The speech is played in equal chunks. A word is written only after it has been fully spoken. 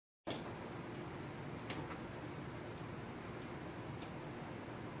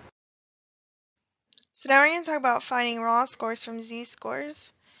So now we're going to talk about finding raw scores from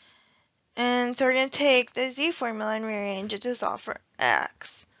z-scores. And so we're going to take the z formula and rearrange it to solve for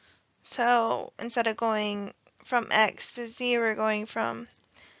x. So instead of going from x to z, we're going from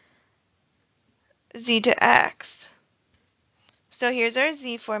z to x. So here's our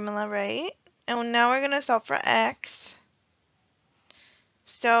z formula, right? And now we're going to solve for x.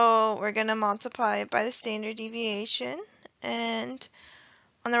 So we're going to multiply it by the standard deviation. And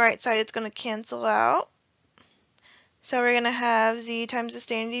on the right side, it's going to cancel out. So we're going to have z times the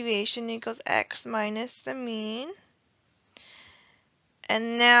standard deviation equals x minus the mean.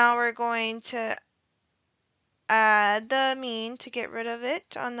 And now we're going to add the mean to get rid of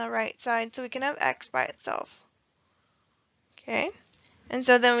it on the right side so we can have x by itself. Okay, and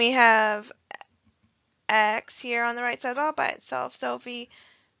so then we have x here on the right side all by itself. So if we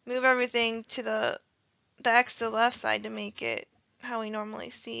move everything to the x to the left side to make it how we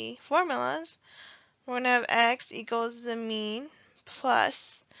normally see formulas, we're going to have x equals the mean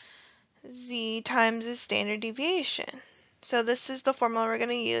plus z times the standard deviation. So this is the formula we're going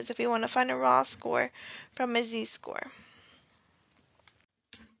to use if we want to find a raw score from a z-score.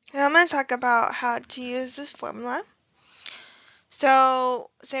 Now I'm going to talk about how to use this formula. So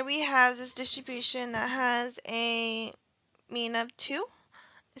say we have this distribution that has a mean of 2,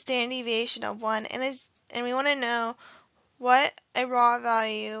 a standard deviation of 1, and we want to know what a raw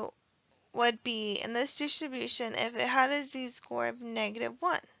value would be in this distribution if it had a z-score of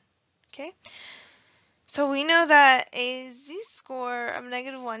 -1. Okay? So we know that a z-score of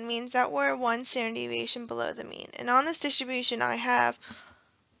 -1 means that we're 1 standard deviation below the mean. And on this distribution, I have,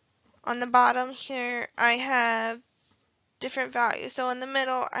 on the bottom here, I have different values. So in the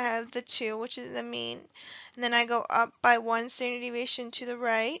middle, I have the 2, which is the mean. And then I go up by 1 standard deviation to the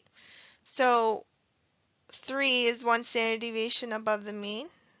right. So 3 is 1 standard deviation above the mean.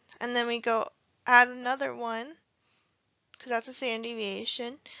 And then we go add another 1, because that's a standard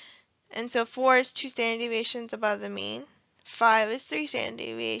deviation. And so 4 is 2 standard deviations above the mean. 5 is 3 standard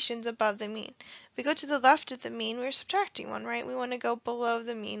deviations above the mean. If we go to the left of the mean, we're subtracting 1, right? We want to go below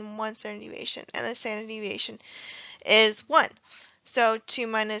the mean 1 standard deviation, and the standard deviation is 1. So 2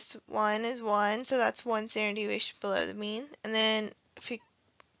 minus 1 is 1, so that's 1 standard deviation below the mean. And then if we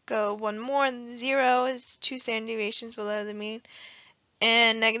go one more, 0 is 2 standard deviations below the mean,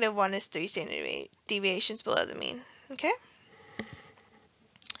 and -1 is 3 standard deviations below the mean. Okay?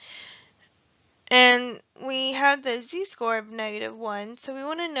 And we have the z-score of -1, so we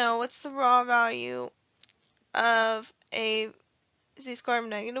want to know what's the raw value of a z-score of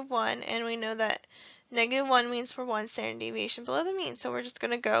 -1, and we know that -1 means for 1 standard deviation below the mean, so we're just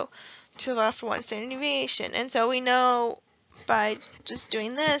going to go to the left 1 standard deviation. And so we know by just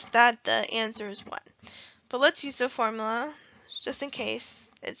doing this that the answer is 1. But let's use the formula just in case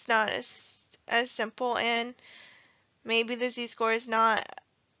it's not as simple, and maybe the z-score is not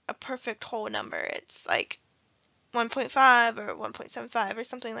a perfect whole number. It's like 1.5 or 1.75 or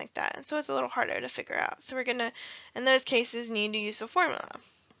something like that. And so it's a little harder to figure out. So we're going to, in those cases, need to use the formula.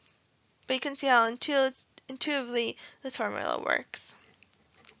 But you can see how intuitively this formula works.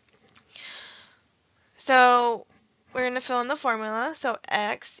 So we're going to fill in the formula. So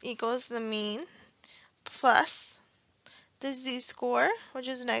x equals the mean plus the z-score, which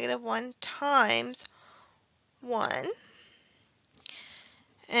is -1, times 1.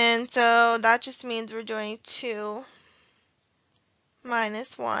 And so that just means we're doing 2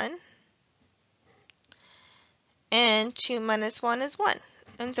 minus 1. And 2 minus 1 is 1.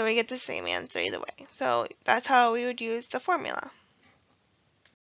 And so we get the same answer either way. So that's how we would use the formula.